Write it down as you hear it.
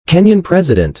Kenyan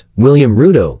President William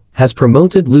Ruto has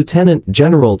promoted Lieutenant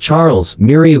General Charles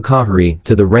Muriu Kahariri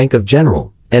to the rank of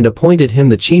general and appointed him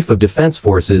the Chief of Defense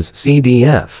Forces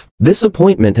 (CDF). This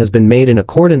appointment has been made in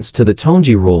accordance to the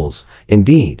Tonji rules.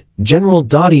 Indeed, General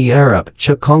Dadi Arap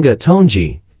Chakonga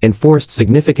Tonji enforced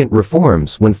significant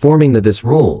reforms when forming this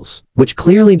rules, which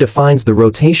clearly defines the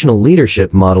rotational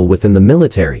leadership model within the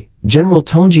military. General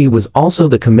Tonji was also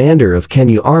the commander of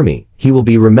Kenya Army. He will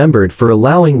be remembered for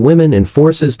allowing women in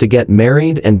forces to get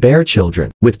married and bear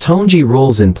children. With Tonji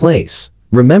rules in place,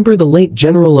 remember the late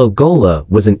General Ogola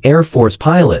was an Air Force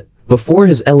pilot before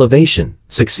his elevation,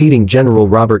 succeeding General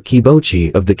Robert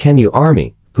Kibochi of the Kenya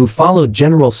Army, who followed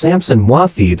General Samson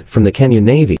Wathid from the Kenya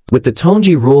Navy. With the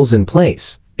Tonji rules in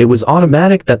place, it was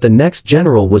automatic that the next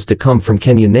general was to come from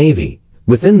Kenya Navy.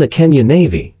 Within the Kenya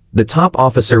Navy, the top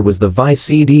officer was the Vice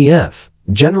CDF,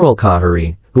 General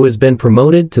Kahariri, who has been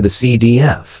promoted to the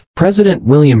CDF. President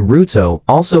William Ruto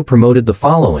also promoted the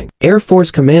following: Air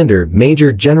Force Commander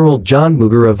Major General John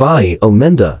Mugaravai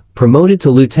Omenda, promoted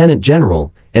to Lieutenant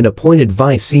General and appointed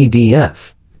Vice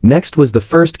CDF. Next was the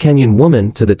first Kenyan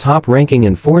woman to the top ranking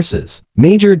in forces.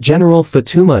 Major General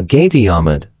Fatuma Gati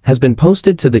Ahmed has been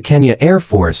posted to the Kenya Air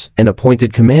Force and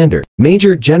appointed commander.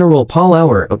 Major General Paul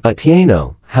Aur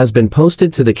Atieno has been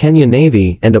posted to the Kenya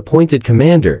Navy and appointed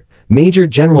commander. Major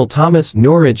General Thomas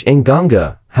Norwich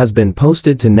Nganga has been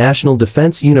posted to National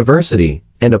Defense University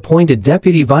and appointed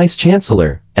Deputy Vice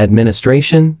Chancellor,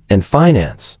 Administration and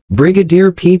Finance.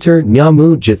 Brigadier Peter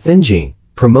Nyamu Jathinji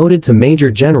promoted to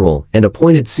Major General and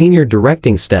appointed Senior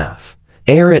Directing Staff,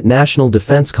 Air at National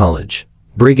Defense College.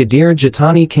 Brigadier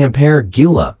Jatani Kamper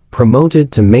Gula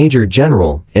promoted to Major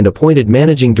General and appointed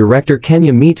Managing Director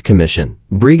Kenya Meat Commission.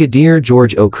 Brigadier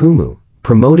George Okumu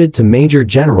promoted to Major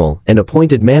General and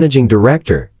appointed Managing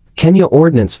Director, Kenya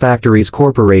Ordnance Factories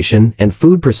Corporation and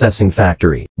Food Processing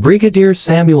Factory. Brigadier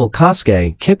Samuel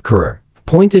Koskei Kipkura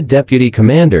appointed Deputy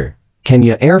Commander,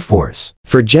 Kenya Air Force.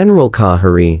 For General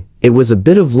Kahariri, it was a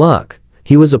bit of luck.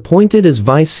 He was appointed as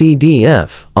Vice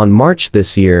CDF on March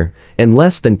this year. In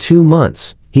less than 2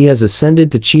 months, he has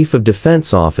ascended to Chief of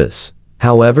Defense Office.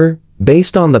 However,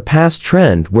 based on the past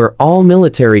trend where all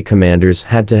military commanders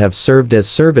had to have served as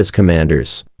service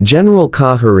commanders, General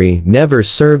Kahariri never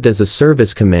served as a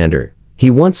service commander.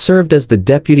 He once served as the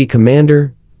Deputy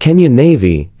Commander, Kenya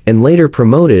Navy, and later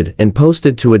promoted and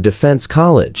posted to a defense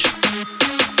college.